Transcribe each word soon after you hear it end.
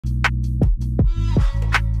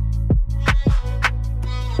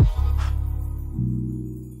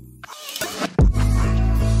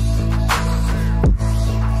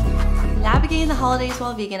holidays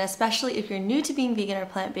while vegan, especially if you're new to being vegan or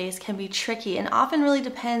plant-based, can be tricky and often really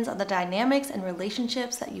depends on the dynamics and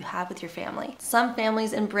relationships that you have with your family. Some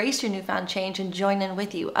families embrace your newfound change and join in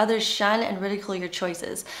with you. Others shun and ridicule your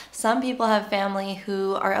choices. Some people have family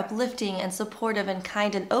who are uplifting and supportive and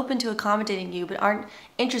kind and open to accommodating you, but aren't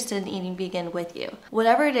interested in eating vegan with you.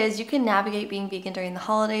 Whatever it is, you can navigate being vegan during the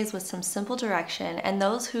holidays with some simple direction, and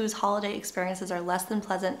those whose holiday experiences are less than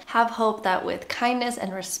pleasant have hope that with kindness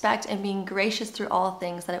and respect and being gracious through all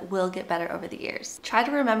things, that it will get better over the years. Try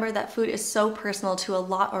to remember that food is so personal to a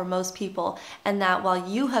lot or most people, and that while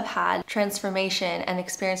you have had transformation and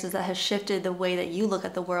experiences that have shifted the way that you look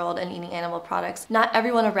at the world and eating animal products, not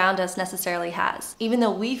everyone around us necessarily has. Even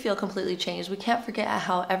though we feel completely changed, we can't forget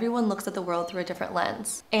how everyone looks at the world through a different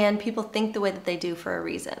lens, and people think the way that they do for a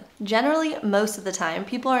reason. Generally, most of the time,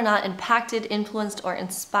 people are not impacted, influenced, or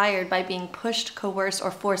inspired by being pushed, coerced, or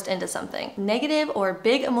forced into something. Negative or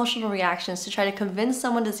big emotional reactions to try to convince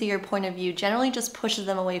someone to see your point of view generally just pushes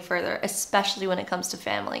them away further, especially when it comes to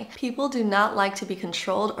family. People do not like to be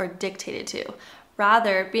controlled or dictated to.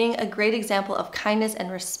 Rather, being a great example of kindness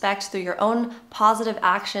and respect through your own positive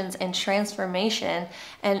actions and transformation,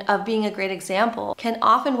 and of being a great example, can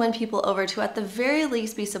often win people over to at the very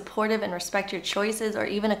least be supportive and respect your choices, or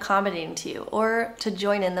even accommodating to you, or to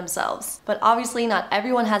join in themselves. But obviously not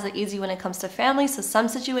everyone has it easy when it comes to family, so some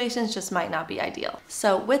situations just might not be ideal.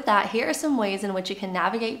 So with that, here are some ways in which you can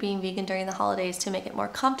navigate being vegan during the holidays to make it more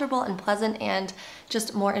comfortable and pleasant and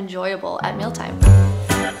just more enjoyable at mealtime.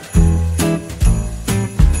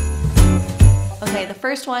 Okay, the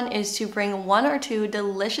first one is to bring 1 or 2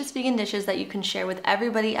 delicious vegan dishes that you can share with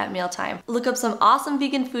everybody at mealtime. Look up some awesome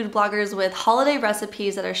vegan food bloggers with holiday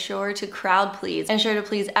recipes that are sure to crowd please and sure to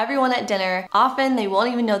please everyone at dinner. Often they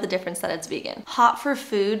won't even know the difference that it's vegan. Hot for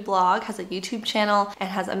Food blog has a YouTube channel and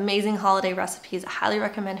has amazing holiday recipes. I highly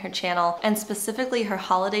recommend her channel, and specifically her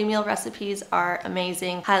holiday meal recipes are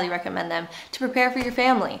amazing. Highly recommend them to prepare for your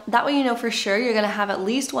family. That way you know for sure you're gonna have at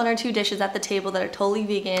least 1 or 2 dishes at the table that are totally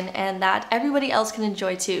vegan and that everybody else can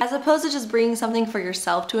enjoy too, as opposed to just bringing something for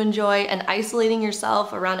yourself to enjoy and isolating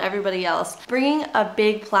yourself around everybody else. Bringing a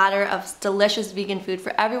big platter of delicious vegan food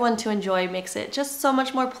for everyone to enjoy makes it just so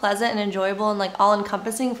much more pleasant and enjoyable and like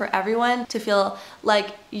all-encompassing for everyone to feel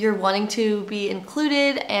like you're wanting to be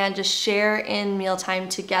included and just share in mealtime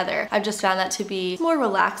together. I've just found that to be more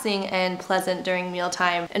relaxing and pleasant during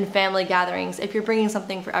mealtime and family gatherings if you're bringing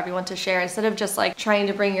something for everyone to share instead of just like trying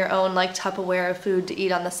to bring your own like Tupperware of food to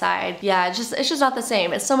eat on the side. Yeah, it's just not the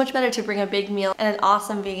same. It's so much better to bring a big meal and an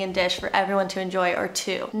awesome vegan dish for everyone to enjoy, or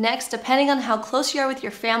 2. Next, depending on how close you are with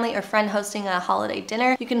your family or friend hosting a holiday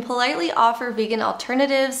dinner, you can politely offer vegan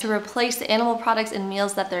alternatives to replace the animal products in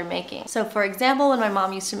meals that they're making. So for example, when my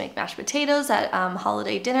mom used to make mashed potatoes at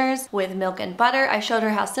holiday dinners with milk and butter, I showed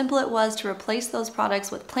her how simple it was to replace those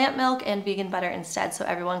products with plant milk and vegan butter instead so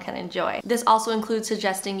everyone can enjoy. This also includes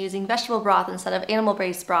suggesting using vegetable broth instead of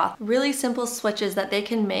animal-based broth. Really simple switches that they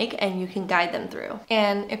can make and you can guide them through.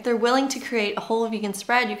 And if they're willing to create a whole vegan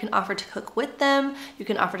spread, you can offer to cook with them, you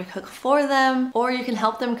can offer to cook for them, or you can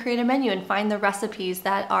help them create a menu and find the recipes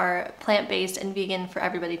that are plant-based and vegan for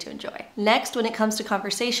everybody to enjoy. Next, when it comes to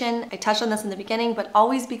conversation, I touched on this in the beginning, but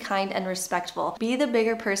always be kind and respectful. Be the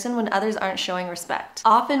bigger person when others aren't showing respect.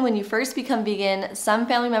 Often when you first become vegan, some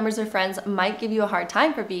family members or friends might give you a hard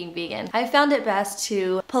time for being vegan. I found it best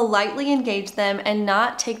to politely engage them and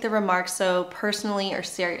not take the remarks so personally or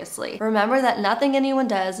seriously. Remember that nothing anyone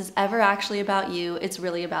does is ever actually about you, it's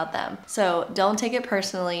really about them. So don't take it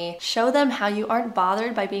personally. Show them how you aren't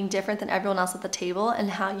bothered by being different than everyone else at the table and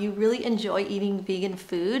how you really enjoy eating vegan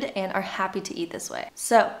food and are happy to eat this way.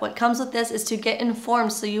 So what comes with this is to get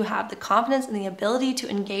informed so you have the confidence and the ability to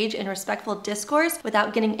engage in respectful discourse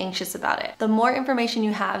without getting anxious about it. The more information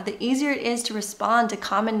you have, the easier it is to respond to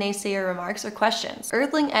common naysayer remarks or questions.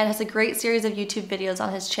 Earthling Ed has a great series of YouTube videos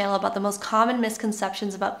on his channel about the most common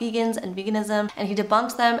misconceptions about vegans and veganism, and he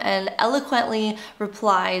debunks them and eloquently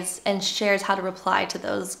replies and shares how to reply to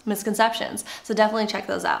those misconceptions. So definitely check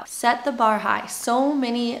those out. Set the bar high. So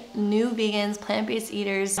many new vegans, plant-based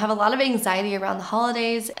eaters have a lot of anxiety around the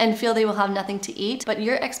holidays and feel they will have nothing to eat, but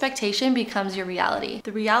your expectation becomes your reality.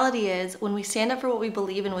 The reality is when we stand up for what we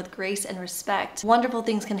believe in with grace and respect, wonderful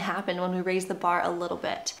things can happen when we raise the bar a little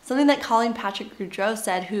bit. Something that Colleen Patrick Goudreau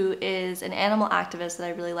said, who is an animal activist that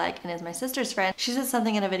I really like and is my sister's friend, she said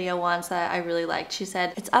something in a video once that I really liked. She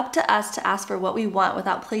said, "It's up to us to ask for what we want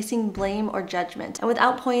without placing blame or judgment, and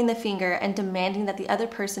without pointing the finger and demanding that the other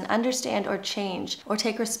person understand or change or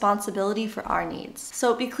take responsibility for our needs."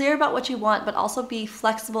 So be clear about what you want, but also be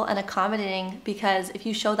flexible and accommodating, because because if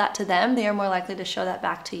you show that to them, they are more likely to show that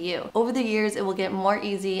back to you. Over the years, it will get more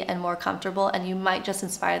easy and more comfortable, and you might just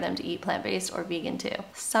inspire them to eat plant-based or vegan too.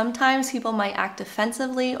 Sometimes people might act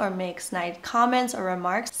defensively or make snide comments or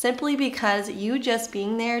remarks simply because you just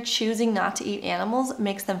being there choosing not to eat animals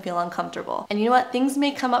makes them feel uncomfortable. And you know what? Things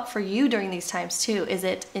may come up for you during these times too. Is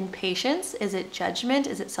it impatience? Is it judgment?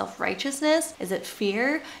 Is it self-righteousness? Is it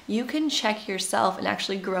fear? You can check yourself and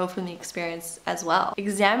actually grow from the experience as well.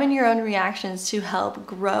 Examine your own reactions to help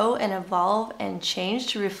grow and evolve and change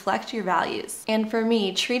to reflect your values. And for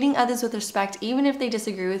me, treating others with respect, even if they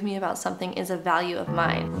disagree with me about something, is a value of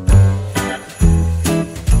mine.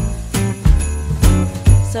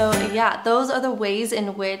 So yeah, those are the ways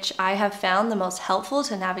in which I have found the most helpful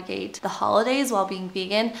to navigate the holidays while being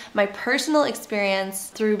vegan. My personal experience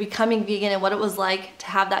through becoming vegan and what it was like to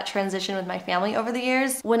have that transition with my family over the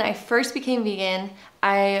years. When I first became vegan,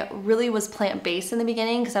 I really was plant-based in the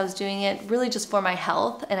beginning because I was doing it really just for my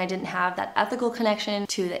health, and I didn't have that ethical connection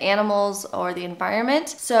to the animals or the environment.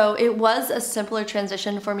 So it was a simpler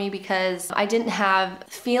transition for me because I didn't have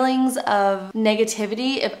feelings of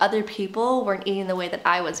negativity if other people weren't eating the way that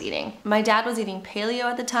I was eating. My dad was eating paleo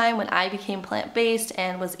at the time when I became plant-based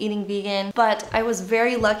and was eating vegan, but I was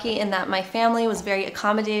very lucky in that my family was very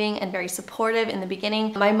accommodating and very supportive in the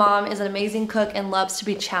beginning. My mom is an amazing cook and loves to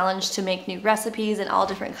be challenged to make new recipes and all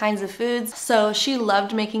different kinds of foods. So she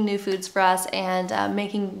loved making new foods for us and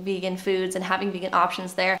making vegan foods and having vegan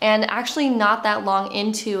options there. And actually not that long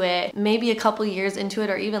into it, maybe a couple years into it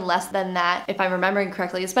or even less than that, if I'm remembering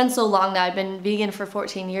correctly. It's been so long now, I've been vegan for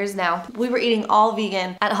 14 years now. We were eating all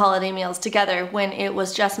vegan at holiday meals together when it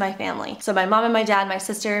was just my family. So my mom and my dad, my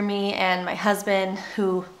sister, me, and my husband,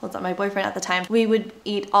 who was my boyfriend at the time, we would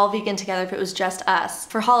eat all vegan together if it was just us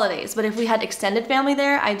for holidays. But if we had extended family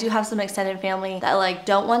there, I do have some extended family that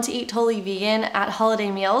don't want to eat totally vegan at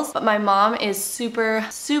holiday meals, but my mom is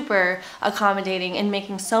super accommodating and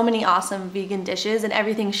making so many awesome vegan dishes, and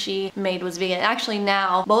everything she made was vegan. Actually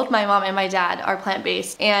now, both my mom and my dad are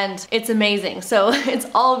plant-based, and it's amazing. So it's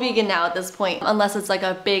all vegan now at this point, unless it's like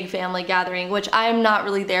a big family gathering, which I'm not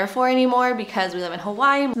really there for anymore because we live in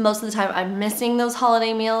Hawaii. Most of the time I'm missing those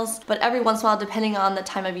holiday meals, but every once in a while, depending on the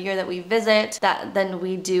time of year that we visit, then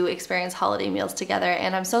we do experience holiday meals together.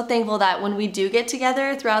 And I'm so thankful that when we do get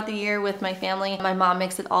together throughout the year with my family, my mom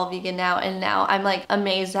makes it all vegan now, and now I'm like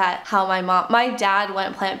amazed at how my dad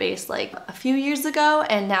went plant-based like a few years ago,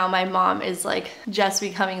 and now my mom is like just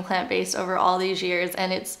becoming plant-based over all these years,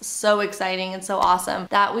 and it's so exciting and so awesome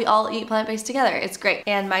that we all eat plant-based together. It's great.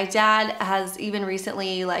 And my dad has even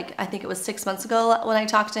recently, like I think it was 6 months ago when I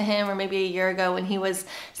talked to him, or maybe a year ago, when he was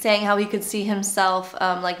saying how he could see himself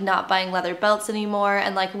like not buying leather belts anymore,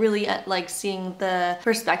 and like really like seeing the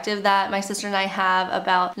perspective that my sister and I have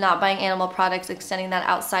about not buying animal products, extending that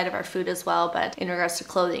outside of our food as well, but in regards to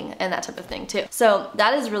clothing and that type of thing too. So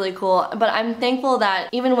that is really cool. But I'm thankful that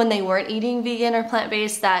even when they weren't eating vegan or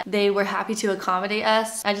plant-based, that they were happy to accommodate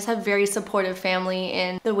us. I just have very supportive family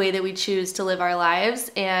in the way that we choose to live our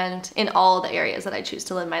lives, and in all the areas that I choose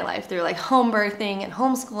to live my life, through like home birthing and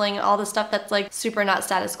homeschooling and all the stuff that's like super not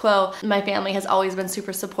status quo. My family has always been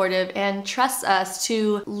super supportive and trusts us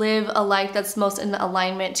to live a life that's most in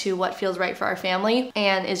alignment to what feels right for our family,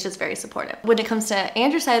 and is just very supportive. When it comes to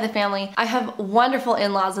Andrew's side of the family, I have wonderful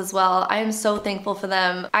in-laws as well. I am so thankful for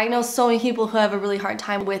them. I know so many people who have a really hard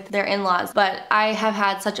time with their in-laws, but I have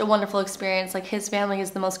had such a wonderful experience. Like, his family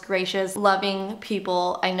is the most gracious, loving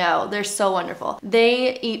people I know. They're so wonderful.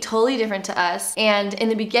 They eat totally different to us, and in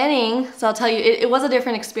the beginning, so I'll tell you, it was a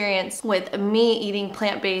different experience with me eating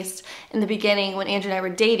plant-based in the beginning when Andrew and I were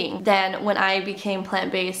dating than when I became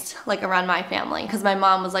plant-based like around my family, because my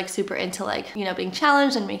mom was like super into like, you know, being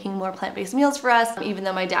challenged and making more plant-based meals for us, even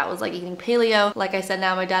though my dad was like eating paleo. Like I said,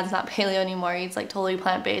 now my dad's not paleo anymore. He eats like totally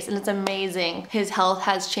plant-based, and it's amazing. His health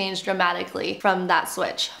has changed dramatically from that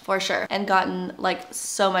switch, for sure, and gotten like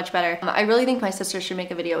so much better. I really think my sister should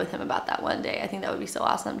make a video with him about that one day. I think that would be so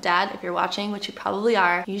awesome. Dad, if you're watching, which you probably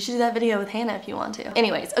are, you should do that video with Hannah if you want to.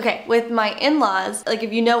 Anyways, okay, with my in-laws, like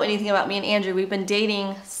if you know anything about me and Andrew, we've been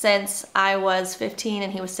dating since I was 15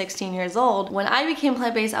 and he was 16 years old. When I became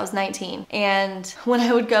plant-based, I was 19. And when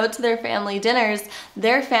I would go to their family dinners,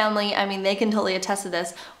 their family, I mean, they can totally attest to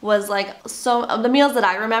this, was like, so the meals that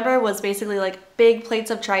I remember was basically like big plates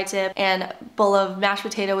of tri-tip and a bowl of mashed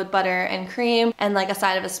potato with butter and cream and like a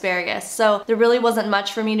side of asparagus. So there really wasn't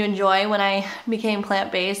much for me to enjoy when I became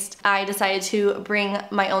plant-based. I decided to bring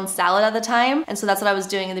my own salad at the time, and so that's what I was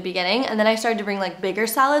doing in the beginning. And then I started to bring like bigger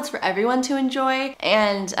salads for everyone to enjoy,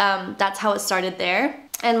 and that's how it started there.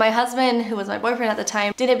 And my husband, who was my boyfriend at the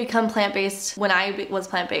time, didn't become plant-based when I was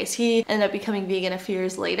plant-based. He ended up becoming vegan a few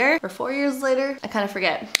years later, or 4 years later. I kind of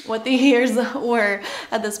forget what the years were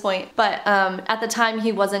at this point. But at the time,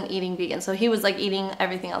 he wasn't eating vegan. So he was like eating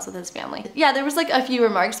everything else with his family. Yeah, there was like a few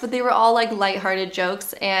remarks, but they were all like lighthearted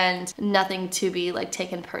jokes and nothing to be like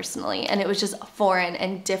taken personally. And it was just foreign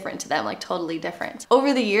and different to them, like totally different.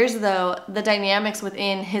 Over the years though, the dynamics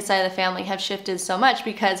within his side of the family have shifted so much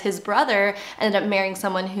because his brother ended up marrying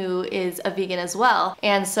someone who is a vegan as well.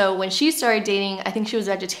 And so when she started dating, I think she was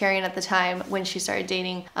vegetarian at the time when she started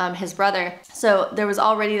dating his brother. So there was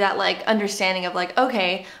already that like understanding of like,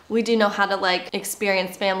 okay, we do know how to like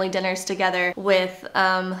experience family dinners together with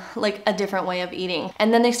like a different way of eating.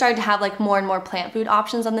 And then they started to have like more and more plant food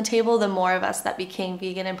options on the table, the more of us that became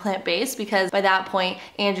vegan and plant-based, because by that point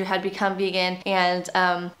Andrew had become vegan and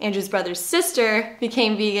Andrew's brother's sister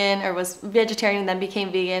became vegan, or was vegetarian and then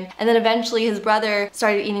became vegan, and then eventually his brother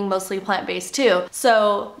started eating mostly plant-based too.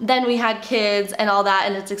 So then we had kids and all that,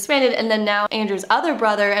 and it's expanded, and then now Andrew's other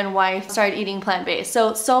brother and wife started eating plant-based.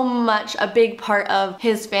 So much, a big part of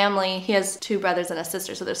his family, he has 2 brothers and a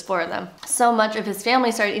sister, so there's 4 of them. So much of his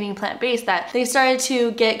family started eating plant-based that they started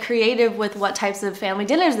to get creative with what types of family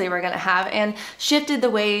dinners they were gonna have, and shifted the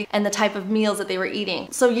way and the type of meals that they were eating.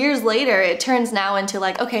 So years later, it turns now into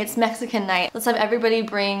like, okay, it's Mexican night. Let's have everybody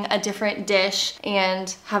bring a different dish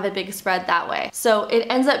and have a big spread that way. So it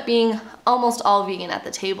ends up being almost all vegan at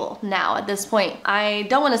the table now at this point. I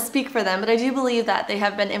don't want to speak for them, but I do believe that they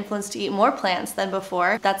have been influenced to eat more plants than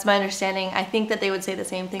before. That's my understanding. I think that they would say the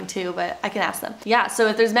same thing too, but I can ask them. Yeah, so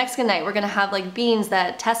if there's Mexican night, we're gonna have like beans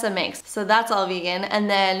that Tessa makes. So that's all vegan. And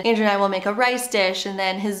then Andrew and I will make a rice dish, and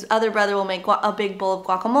then his other brother will make a big bowl of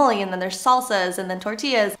guacamole, and then there's salsas, and then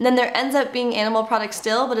tortillas. And then there ends up being animal products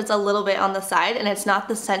still, but it's a little bit on the side, and it's not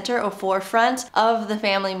the center or forefront of the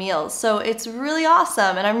family meals. So it's really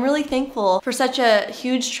awesome, and I'm really thankful for such a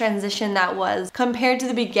huge transition that was compared to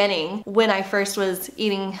the beginning when I first was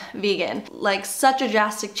eating vegan. Like such a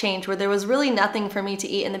drastic change where there was really nothing for me to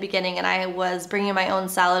eat in the beginning, and I was bringing my own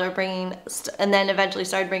salad or and then eventually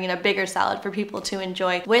started bringing a bigger salad for people to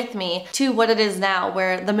enjoy with me, to what it is now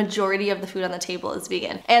where the majority of the food on the table is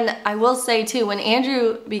vegan. And I will say too, when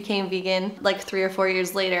Andrew became vegan, like 3 or 4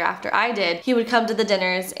 years later after I did, he would come to the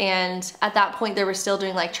dinners, and at that point they were still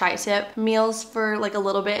doing like tri-tip meals for like a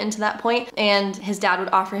little bit into that point, and his dad would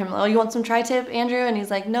offer him, oh, you want some tri-tip, Andrew? And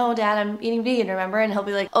he's like, no dad, I'm eating vegan, remember? And he'll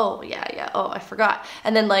be like, oh yeah, oh I forgot.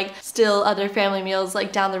 And then like still other family meals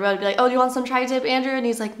like down the road be like, oh, do you want some tri-tip, Andrew? And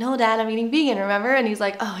he's like, no dad, I'm eating vegan, remember? And he's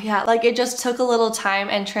like, oh yeah. Like it just took a little time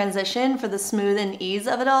and transition for the smooth and ease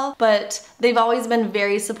of it all, but they've always been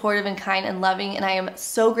very supportive and kind and loving, and I am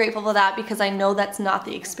so grateful for that because I know that's not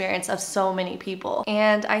the experience of so many people.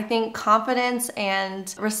 And I think confidence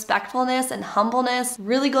and respectfulness and humbleness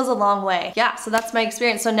really goes a long way. Yeah, so that's my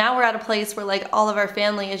experience. So now we're at a place where like all of our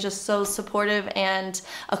family is just so supportive and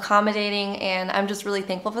accommodating, and I'm just really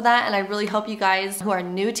thankful for that. And I really hope you guys who are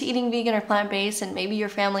new to eating vegan or plant-based, and maybe your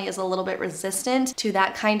family is a little bit resistant to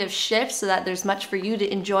that kind of shift so that there's much for you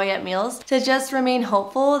to enjoy at meals, to just remain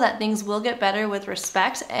hopeful that things will get better with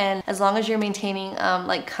respect, and as long as you're maintaining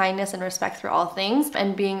like kindness and respect through all things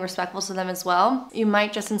and being respectful to them as well, you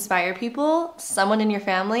might just inspire people. Someone in your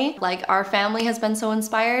family, like our family has been so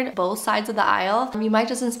inspired, both sides of the aisle, you might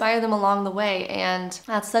just inspire them along the way, and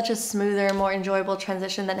that's such a smoother, more enjoyable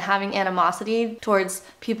transition than having animosity towards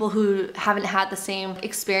people who haven't had the same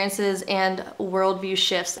experiences and worldview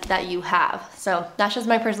shifts that you have. So that's just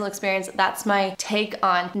my personal experience. That's my take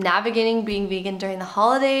on navigating being vegan during the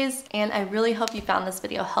holidays, and I really hope you found this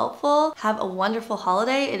video helpful. Have a wonderful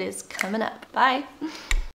holiday. It is coming up. Bye.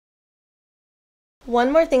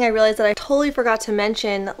 One more thing I realized that I totally forgot to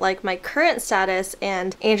mention, like my current status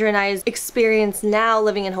and Andrew and I's experience now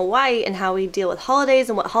living in Hawaii and how we deal with holidays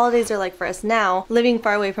and what holidays are like for us now, living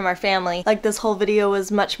far away from our family. Like this whole video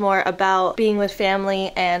was much more about being with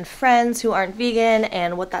family and friends who aren't vegan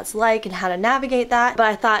and what that's like and how to navigate that. But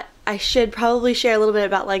I thought I should probably share a little bit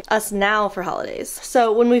about like us now for holidays.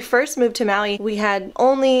 So when we first moved to Maui, we had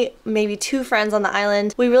only maybe 2 friends on the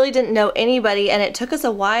island. We really didn't know anybody, and it took us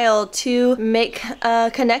a while to make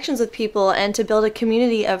connections with people and to build a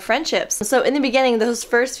community of friendships. So in the beginning, those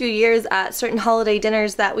first few years at certain holiday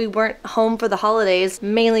dinners that we weren't home for the holidays,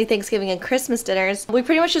 mainly Thanksgiving and Christmas dinners, we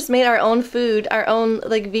pretty much just made our own food, our own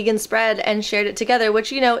like vegan spread, and shared it together,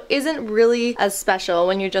 which, you know, isn't really as special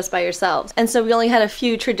when you're just by yourselves. And so we only had a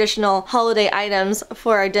few traditional additional holiday items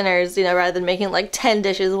for our dinners, you know, rather than making like 10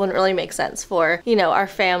 dishes. It wouldn't really make sense for, you know, our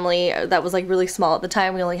family that was like really small at the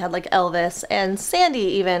time. We only had like Elvis and Sandy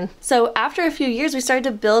even. So after a few years, we started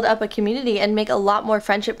to build up a community and make a lot more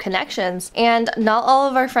friendship connections. And not all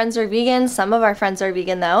of our friends are vegan. Some of our friends are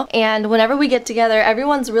vegan though. And whenever we get together,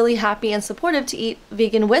 everyone's really happy and supportive to eat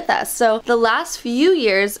vegan with us. So the last few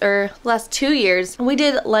years, or last 2 years, we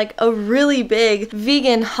did like a really big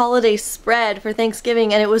vegan holiday spread for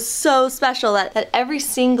Thanksgiving, and it was so special that every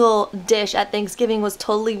single dish at Thanksgiving was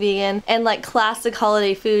totally vegan and like classic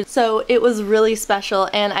holiday food. So it was really special,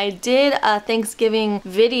 and I did a Thanksgiving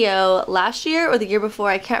video last year or the year before,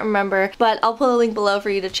 I can't remember, but I'll put a link below for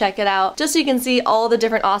you to check it out just so you can see all the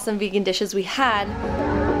different awesome vegan dishes we had.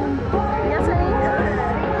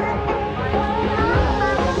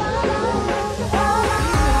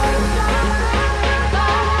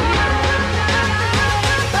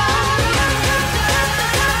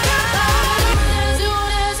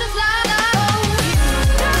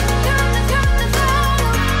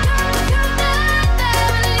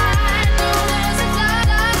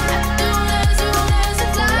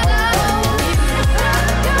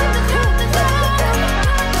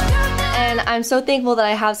 I'm so thankful that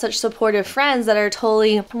I have such supportive friends that are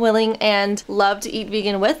totally willing and love to eat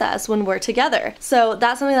vegan with us when we're together. So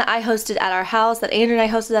that's something that I hosted at our house, that Andrew and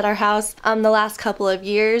I hosted at our house the last couple of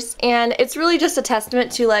years. And it's really just a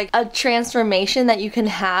testament to like a transformation that you can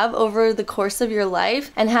have over the course of your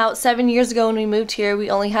life, and how 7 years ago when we moved here,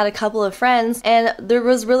 we only had a couple of friends and there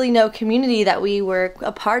was really no community that we were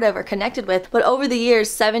a part of or connected with. But over the years,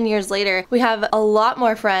 7 years later, we have a lot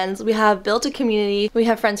more friends. We have built a community. We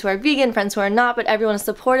have friends who are vegan, friends who are not, but everyone is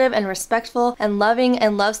supportive and respectful and loving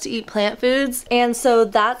and loves to eat plant foods. And so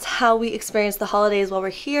that's how we experience the holidays while we're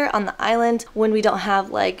here on the island, when we don't have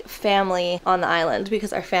like family on the island,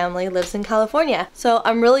 because our family lives in California. So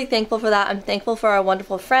I'm really thankful for that. I'm thankful for our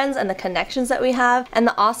wonderful friends and the connections that we have, and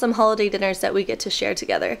the awesome holiday dinners that we get to share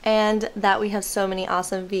together, and that we have so many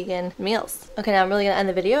awesome vegan meals. Okay, now I'm really gonna end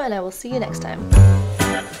the video, and I will see you next time.